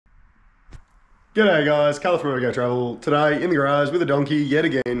G'day guys, Colour from Go Travel. Today in the garage with a donkey yet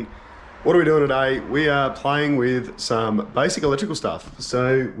again. What are we doing today? We are playing with some basic electrical stuff.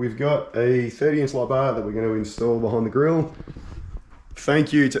 So we've got a 30-inch light bar that we're going to install behind the grill.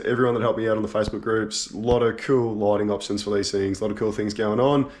 Thank you to everyone that helped me out on the Facebook groups. A lot of cool lighting options for these things, a lot of cool things going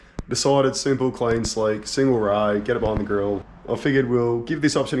on. Decided simple, clean, sleek, single ray, get it behind the grill. I figured we'll give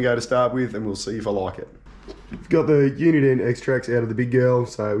this option a go to start with and we'll see if I like it. We've got the Uniden XTRAK out of the big girl,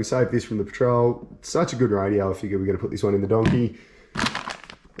 so we saved this from the Patrol. Such a good radio, I figured we're going to put this one in the donkey.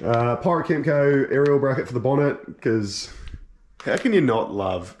 Pirate Kemco aerial bracket for the bonnet, because how can you not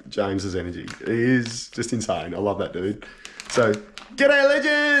love James's energy? He is just insane. I love that dude. So, g'day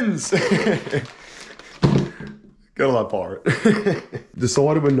legends! Gotta love Pirate.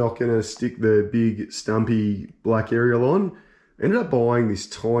 Decided we're not going to stick the big stumpy black aerial on. Ended up buying this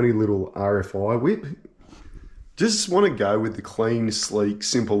tiny little RFI whip. Just want to go with the clean, sleek,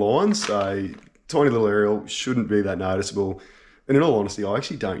 simple line, so tiny little aerial shouldn't be that noticeable. And in all honesty, I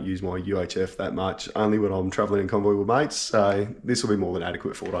actually don't use my UHF that much, only when I'm travelling in convoy with mates, so this will be more than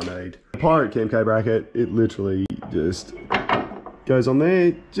adequate for what I need. Pirate Kemco bracket, it literally just goes on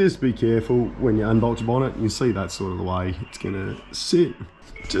there. Just be careful when you unbolt your bonnet. You see that's sort of the way it's going to sit.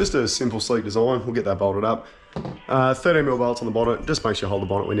 Just a simple, sleek design. We'll get that bolted up. 13mm bolts on the bonnet. Just make sure you hold the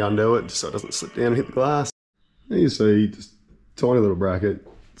bonnet when you undo it, just so it doesn't slip down and hit the glass. You see, just tiny little bracket.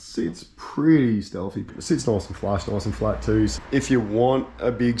 Sits pretty stealthy. It sits nice and flush, nice and flat too. So if you want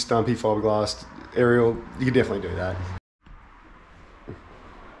a big stumpy fiberglass aerial, you can definitely do that.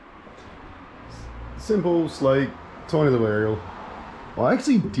 Simple, sleek, tiny little aerial. I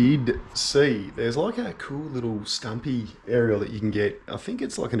actually did see there's like a cool little stumpy aerial that you can get. I think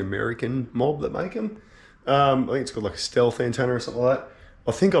it's like an American mob that make them. I think it's called like a stealth antenna or something like that.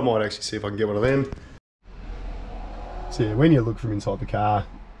 I think I might actually see if I can get one of them. So yeah, when you look from inside the car,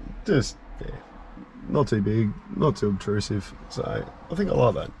 just, yeah, not too big, not too obtrusive. So I think I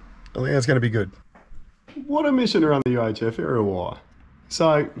like that. I think that's going to be good. What a mission around the UHF aerial wire.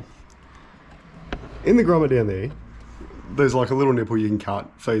 So, in the grommet down there, there's like a little nipple you can cut,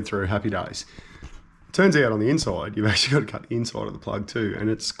 feed through, happy days. Turns out on the inside, you've actually got to cut the inside of the plug too, and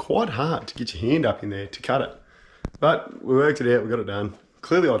it's quite hard to get your hand up in there to cut it. But we worked it out, we got it done.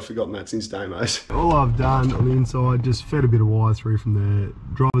 Clearly I'd forgotten that since demos. All I've done on the inside, just fed a bit of wire through from the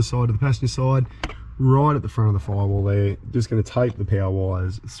driver's side to the passenger side, right at the front of the firewall there. Just going to tape the power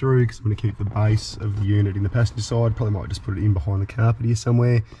wires through because I'm going to keep the base of the unit in the passenger side. Probably might just put it in behind the carpet here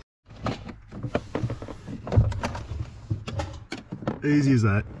somewhere. Easy as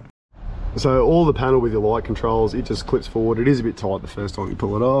that. So all the panel with your light controls, it just clips forward. It is a bit tight the first time you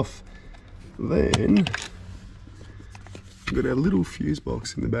pull it off. Then we've got our little fuse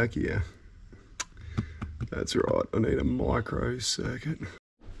box in the back here. That's right, I need a micro circuit.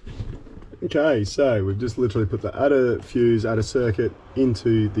 Okay, so we've just literally put the adder fuse, adder circuit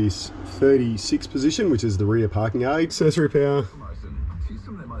into this 36 position, which is the rear parking aid. Accessory power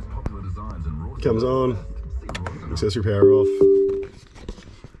comes on, accessory power off.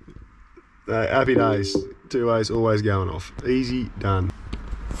 Happy days, 2 ways, always going off. Easy done.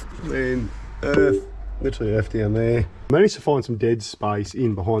 Then earth, literally earth down there. I managed to find some dead space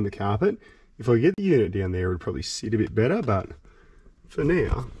in behind the carpet. If I get the unit down there, it would probably sit a bit better, but for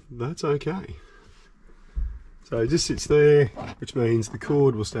now, that's okay. So it just sits there, which means the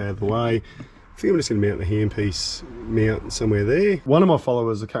cord will stay out of the way. I think I'm just going to mount the handpiece mount somewhere there. One of my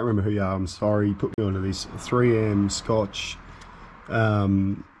followers, I can't remember who you are, I'm sorry, put me onto this 3M Scotch.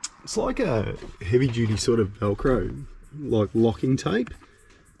 It's like a heavy duty sort of Velcro, like locking tape.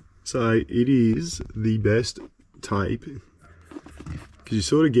 So it is the best tape because you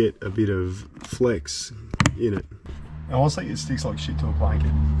sort of get a bit of flex in it. I also think it sticks like shit to a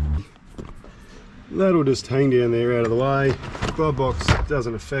blanket. That'll just hang down there out of the way. Glove box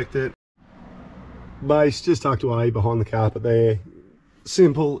doesn't affect it. Base just tucked away behind the carpet there.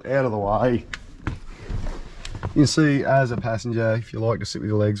 Simple, out of the way. You can see as a passenger, if you like to sit with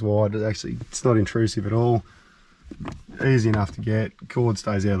your legs wide, it's not intrusive at all. Easy enough to get, cord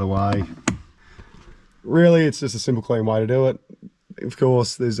stays out of the way. Really, it's just a simple, clean way to do it. Of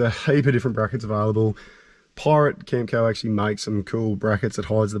course, there's a heap of different brackets available. Pirate Kemco actually makes some cool brackets that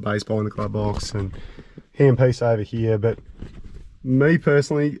hides the base behind the glove box, and handpiece over here. But me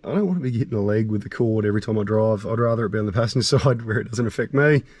personally, I don't want to be getting a leg with the cord every time I drive. I'd rather it be on the passenger side where it doesn't affect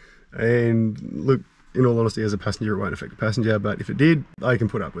me. And look, in all honesty, as a passenger, it won't affect the passenger, but if it did, they can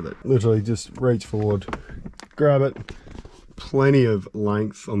put up with it. Literally just reach forward, grab it. Plenty of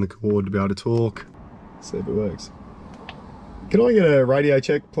length on the cord to be able to talk. See if it works. Can I get a radio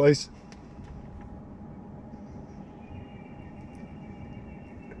check, please?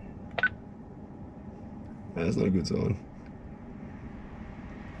 That's not a good sign.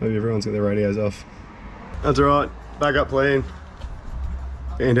 Maybe everyone's got their radios off. That's alright, backup plan.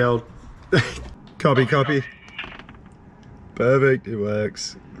 Handheld. Copy. Perfect, it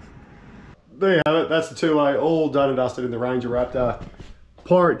works. There you have it, that's the two-way, all done and dusted in the Ranger Raptor.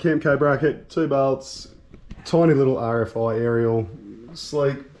 Pirate Kemco bracket, 2 bolts, tiny little RFI aerial,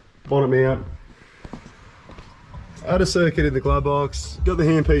 sleek, bonnet mount. Add a circuit in the glove box, got the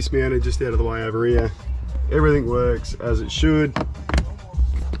handpiece mounted just out of the way over here. Everything works as it should.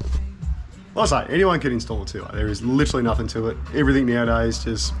 Like I say, anyone can install a two-way. There is literally nothing to it. Everything nowadays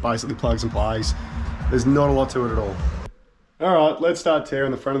just basically plugs and plays. There's not a lot to it at all. All right, let's start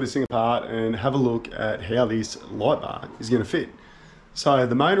tearing the front of this thing apart and have a look at how this light bar is going to fit. So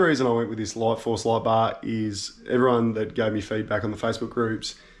the main reason I went with this Lightforce light bar is everyone that gave me feedback on the Facebook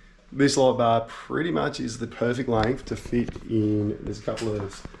groups, this light bar pretty much is the perfect length to fit in. There's a couple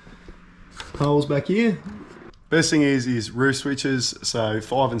of holes back here. Best thing is roof switches, so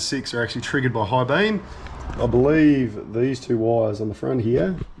 5 and 6 are actually triggered by high beam. I believe these 2 wires on the front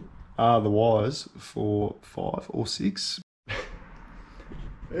here are the wires for 5 or 6.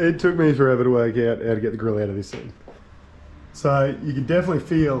 It took me forever to work out how to get the grill out of this thing. So you could definitely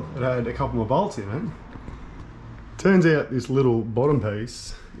feel it had a couple more bolts in it. Turns out this little bottom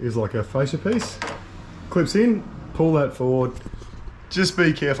piece is like a fascia piece. Clips in, pull that forward. Just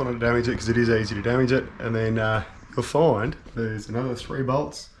be careful not to damage it because it is easy to damage it. And then you'll find there's another 3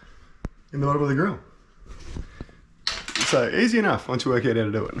 bolts in the bottom of the grill. So easy enough once you work out how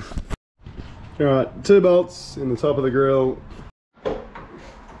to do it. All right, 2 bolts in the top of the grill.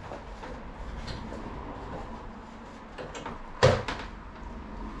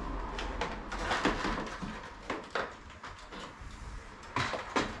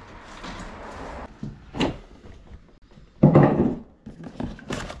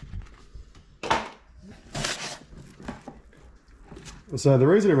 So the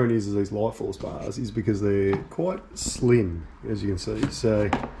reason everyone uses these Lightforce bars is because they're quite slim, as you can see. So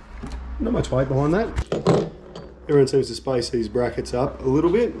not much weight behind that. Everyone seems to space these brackets up a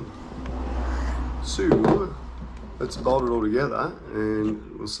little bit. So let's bolt it all together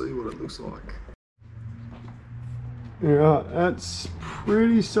and we'll see what it looks like. Alright, that's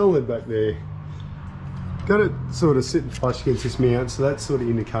pretty solid back there. Got it sort of sitting flush against this mount, so that sort of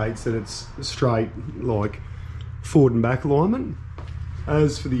indicates that it's straight, like forward and back alignment.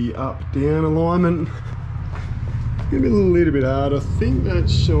 As for the up-down alignment, gonna be a little bit hard. I think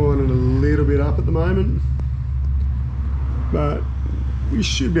that's shining a little bit up at the moment, but we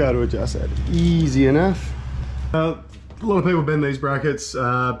should be able to adjust that easy enough. A lot of people bend these brackets.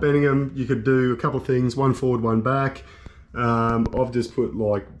 Bending them, you could do a couple of things, one forward, one back. I've just put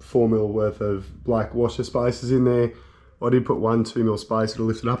like 4mm worth of black washer spacers in there. I did put 1 2mm spacer to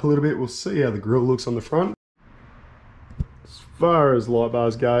lift it up a little bit. We'll see how the grill looks on the front. As far as light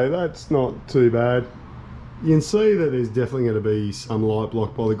bars go, that's not too bad. You can see that there's definitely going to be some light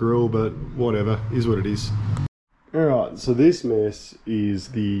blocked by the grill, but whatever, is what it is. Alright, so this mess is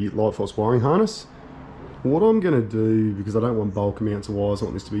the Lightforce wiring harness. What I'm going to do, because I don't want bulk amounts of wires, I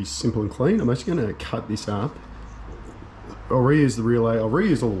want this to be simple and clean, I'm actually going to cut this up. I'll reuse the relay, I'll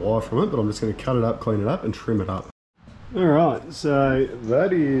reuse all the wire from it, but I'm just going to cut it up, clean it up and trim it up. Alright, so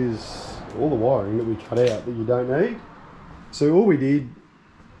that is all the wiring that we cut out that you don't need. So all we did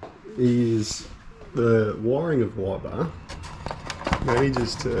is the wiring of the light bar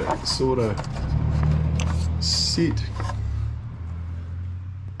manages to sort of sit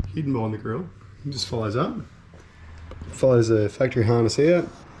hidden behind the grill. It just follows up, follows the factory harness out,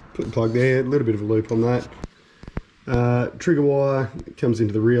 put the plug there, a little bit of a loop on that. Trigger wire comes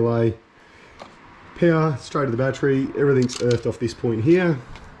into the relay, power straight to the battery, everything's earthed off this point here.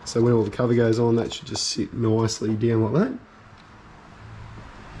 So when all the cover goes on, that should just sit nicely down like that.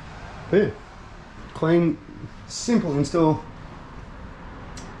 Yeah, clean, simple install.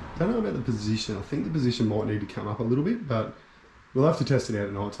 Don't know about the position. I think the position might need to come up a little bit, but we'll have to test it out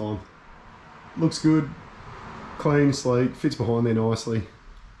at night time. Looks good, clean, sleek, fits behind there nicely.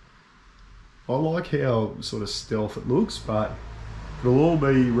 I like how sort of stealth it looks, but it'll all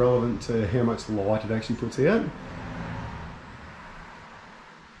be relevant to how much light it actually puts out.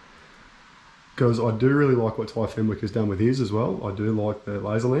 Because I do really like what Ty Fenwick has done with his as well. I do like the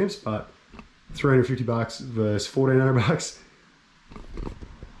laser lamps, but $350 versus $1,400.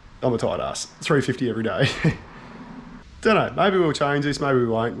 I'm a tight ass. $350 every day. Don't know, maybe we'll change this, maybe we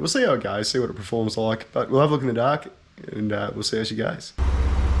won't. We'll see how it goes, see what it performs like. But we'll have a look in the dark and we'll see how she goes.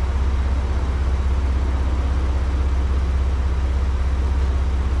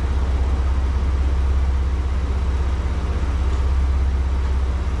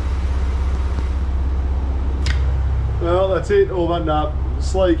 Well, that's it, all buttoned up.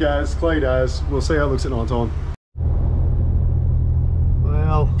 Sleek as, clean as. We'll see how it looks at night time.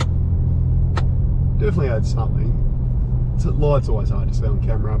 Well, definitely had something. Light's always hard to see on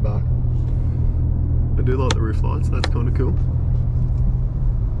camera, but I do like the roof lights, that's kind of cool.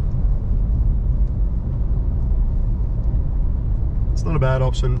 It's not a bad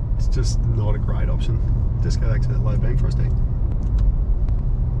option, it's just not a great option. Just go back to that low beam for a sec.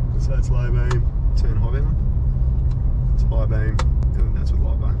 So that's low beam, turn high beam on. It's high beam, and then that's with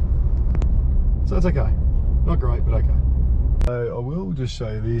light bar. So it's okay. Not great, but okay. So I will just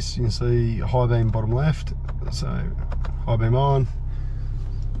show you this. You can see high beam bottom left. So high beam on.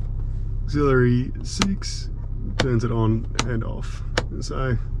 Auxiliary 6 turns it on and off.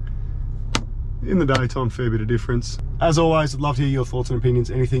 So in the daytime, fair bit of difference. As always, I'd love to hear your thoughts and opinions.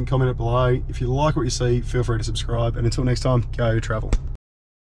 Anything, comment it below. If you like what you see, feel free to subscribe. And until next time, go travel.